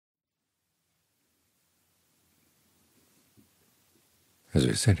As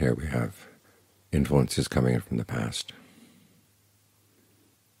we sit here, we have influences coming in from the past,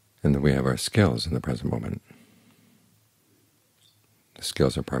 and then we have our skills in the present moment. The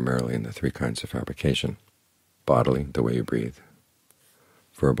skills are primarily in the three kinds of fabrication: bodily, the way you breathe;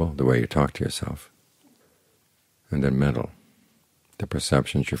 verbal, the way you talk to yourself; and then mental, the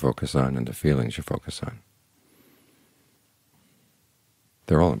perceptions you focus on and the feelings you focus on.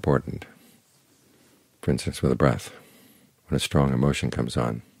 They're all important. For instance, with a breath, when a strong emotion comes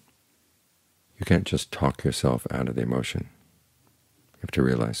on, you can't just talk yourself out of the emotion. You have to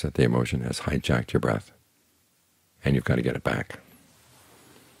realize that the emotion has hijacked your breath, and you've got to get it back,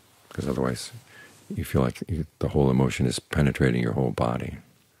 because otherwise you feel like the whole emotion is penetrating your whole body,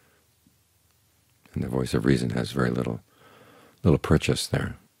 and the voice of reason has very little purchase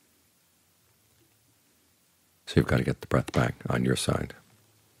there. So you've got to get the breath back on your side.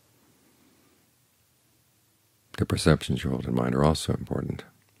 The perceptions you hold in mind are also important.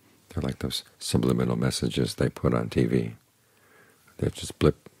 They're like those subliminal messages they put on TV. They just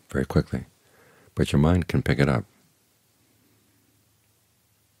blip very quickly, but your mind can pick it up.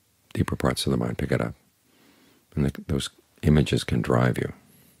 Deeper parts of the mind pick it up, and those images can drive you.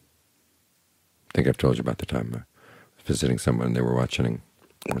 I think I've told you about the time I was visiting someone, and they were watching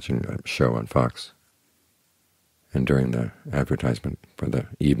a show on Fox, and during the advertisement for the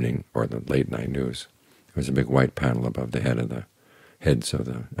evening or the late night news, there was a big white panel above the heads of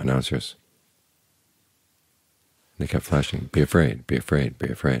the announcers. They kept flashing, "Be afraid, be afraid, be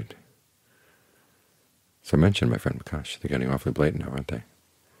afraid." So I mentioned, my friend, "Gosh, they're getting awfully blatant now, aren't they?"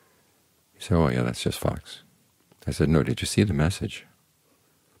 He said, "Oh yeah, that's just Fox." I said, "No, did you see the message?"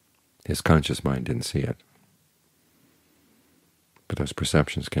 His conscious mind didn't see it. But those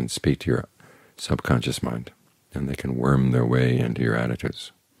perceptions can speak to your subconscious mind, and they can worm their way into your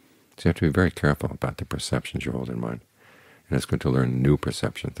attitudes. So you have to be very careful about the perceptions you hold in mind. And it's good to learn new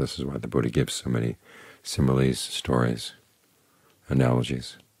perceptions. This is why the Buddha gives so many similes, stories,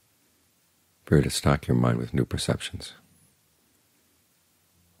 analogies, for you to stock your mind with new perceptions.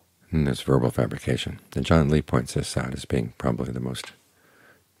 And there's verbal fabrication. And John Lee points this out as being probably the most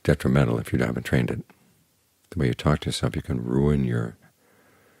detrimental if you haven't trained it. The way you talk to yourself, you can ruin your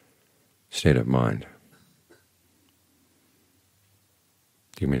state of mind.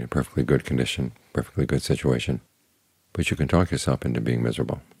 You mean a perfectly good condition, perfectly good situation, but you can talk yourself into being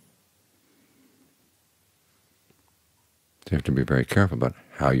miserable. So you have to be very careful about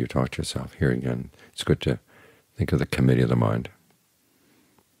how you talk to yourself. Here again, it's good to think of the committee of the mind,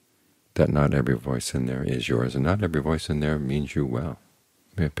 that not every voice in there is yours, and not every voice in there means you well.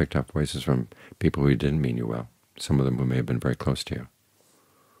 You may have picked up voices from people who didn't mean you well, some of them who may have been very close to you.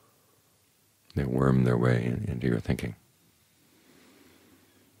 They worm their way into your thinking.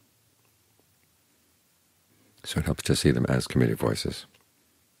 So it helps to see them as committee voices.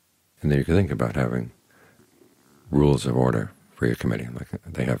 And then you can think about having rules of order for your committee. Like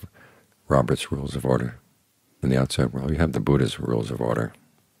they have Robert's Rules of Order. In the outside world, you have the Buddha's Rules of Order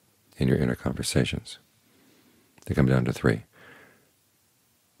in your inner conversations. They come down to three.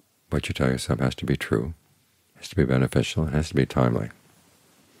 What you tell yourself has to be true, has to be beneficial, and has to be timely.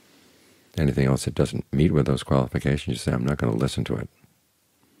 Anything else that doesn't meet with those qualifications, you say, "I'm not going to listen to it."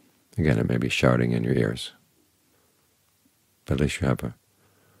 Again, it may be shouting in your ears, but at least you have a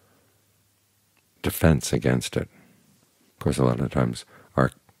defense against it. Of course, a lot of times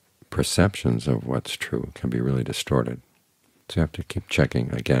our perceptions of what's true can be really distorted. So you have to keep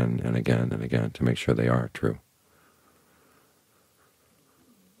checking again and again and again to make sure they are true.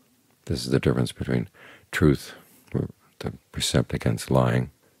 This is the difference between truth, the precept against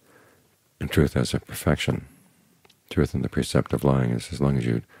lying, and truth as a perfection. Truth in the precept of lying is as long as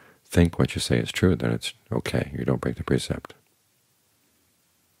you think what you say is true, then it's okay. You don't break the precept.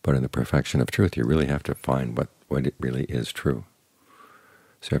 But in the perfection of truth, you really have to find what it really is true.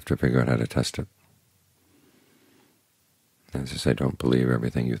 So you have to figure out how to test it. As I say, don't believe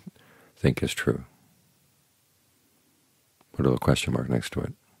everything you think is true. Put a little question mark next to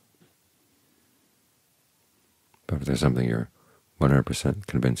it. But if there's something you're 100%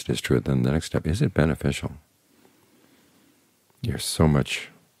 convinced is true, then the next step, is it beneficial? There's so much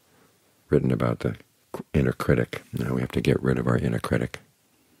written about the inner critic. Now we have to get rid of our inner critic.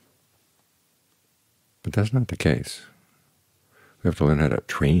 But that's not the case. We have to learn how to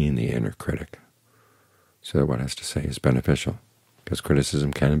train the inner critic so that what it has to say is beneficial, because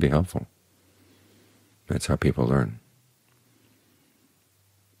criticism can be helpful. That's how people learn.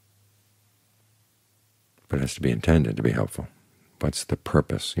 But it has to be intended to be helpful. What's the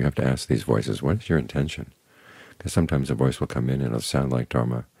purpose? You have to ask these voices, what is your intention? Because sometimes a voice will come in and it'll sound like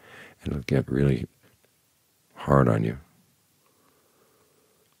Dharma, and it'll get really hard on you.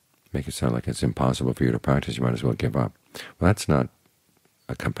 make it sound like it's impossible for you to practice, you might as well give up. Well, that's not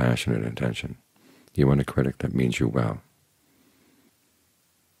a compassionate intention. You want a critic that means you well.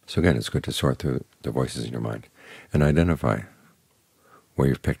 So again, it's good to sort through the voices in your mind and identify where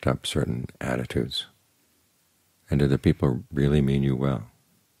you've picked up certain attitudes. And do the people really mean you well?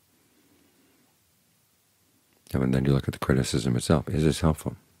 And then you look at the criticism itself. Is this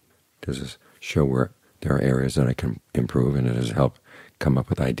helpful? Does this show where there are areas that I can improve, and it has helped come up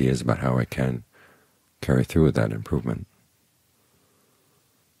with ideas about how I can carry through with that improvement?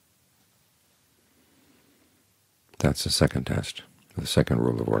 That's the second test, the second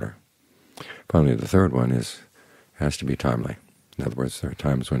rule of order. Finally, the third one has to be timely. In other words, there are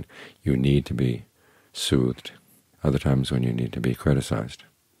times when you need to be soothed, other times when you need to be criticized.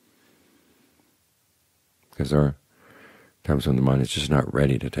 Because there are times when the mind is just not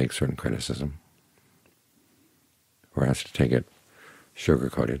ready to take certain criticism, or has to take it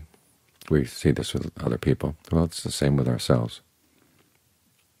sugar-coated. We see this with other people. Well, it's the same with ourselves.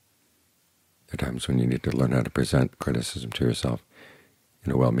 There are times when you need to learn how to present criticism to yourself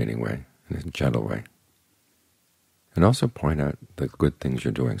in a well-meaning way, in a gentle way. And also point out the good things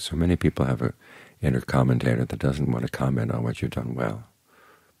you're doing. So many people have an inner commentator that doesn't want to comment on what you've done well,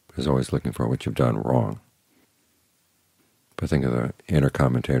 but is always looking for what you've done wrong. But think of the inner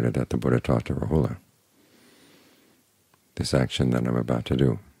commentator that the Buddha taught to Rahula. This action that I'm about to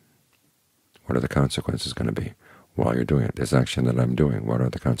do, what are the consequences going to be while you're doing it? This action that I'm doing, what are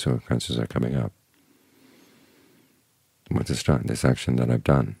the consequences that are coming up? What's this done? This action that I've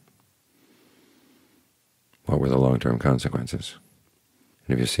done, what were the long-term consequences?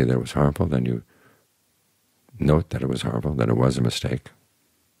 And if you see that it was harmful, then you note that it was harmful, that it was a mistake,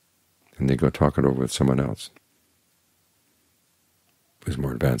 and then go talk it over with someone else who's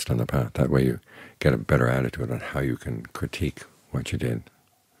more advanced on the path. That way you get a better attitude on how you can critique what you did,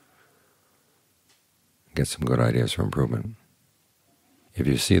 get some good ideas for improvement. If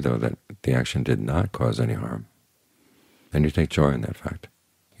you see, though, that the action did not cause any harm, then you take joy in that fact.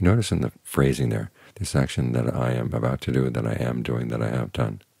 You notice in the phrasing there, this action that I am about to do, that I am doing, that I have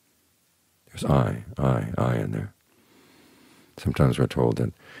done. There's I in there. Sometimes we're told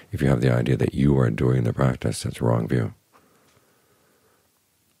that if you have the idea that you are doing the practice, that's a wrong view.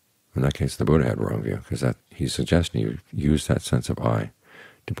 In that case, the Buddha had a wrong view, because he's suggesting you use that sense of I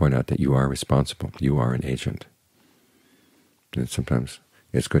to point out that you are responsible, you are an agent. And sometimes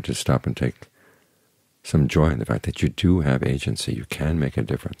it's good to stop and take some joy in the fact that you do have agency, you can make a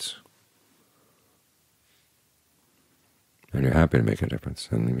difference. And you're happy to make a difference,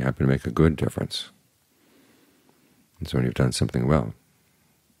 and you're happy to make a good difference. And so when you've done something well,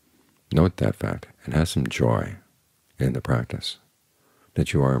 note that fact and have some joy in the practice,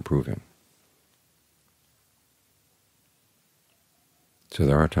 that you are improving. So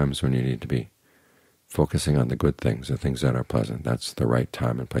there are times when you need to be focusing on the good things, the things that are pleasant. That's the right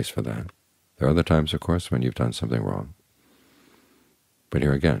time and place for that. There are other times, of course, when you've done something wrong. But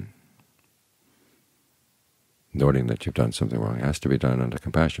here again, noting that you've done something wrong has to be done under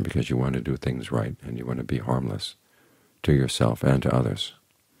compassion, because you want to do things right and you want to be harmless to yourself and to others.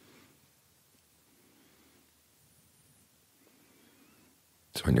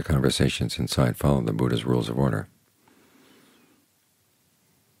 So in your conversations inside, follow the Buddha's rules of order.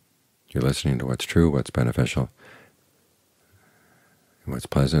 You're listening to what's true, what's beneficial, and what's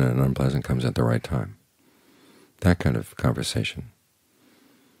pleasant and unpleasant comes at the right time. That kind of conversation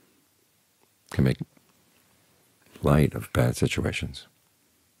can make light of bad situations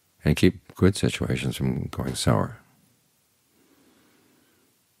and keep good situations from going sour.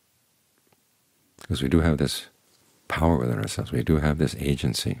 Because we do have this power within ourselves. We do have this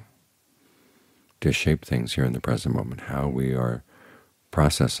agency to shape things here in the present moment, how we are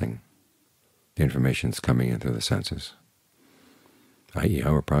processing the information that's coming in through the senses, i.e.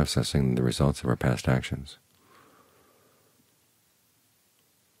 how we're processing the results of our past actions.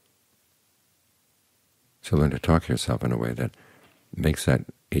 So learn to talk to yourself in a way that makes that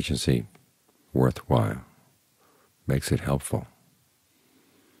agency worthwhile, makes it helpful,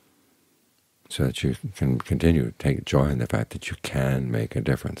 so that you can continue to take joy in the fact that you can make a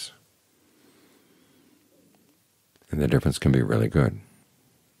difference. And the difference can be really good.